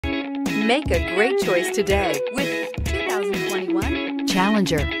Make a great choice today with 2021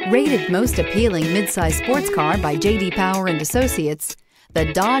 Challenger. Rated most appealing midsize sports car by J.D. Power and Associates,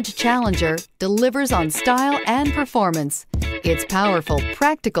 the Dodge Challenger delivers on style and performance. It's powerful,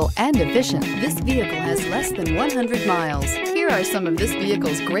 practical, and efficient. This vehicle has less than 100 miles. Here are some of this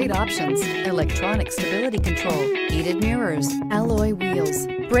vehicle's great options: electronic stability control, heated mirrors, alloy wheels,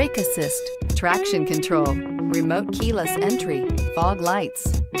 brake assist, traction control, remote keyless entry, fog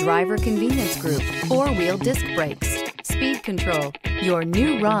lights, driver convenience group, four-wheel disc brakes, speed control. Your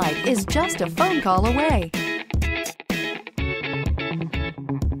new ride is just a phone call away.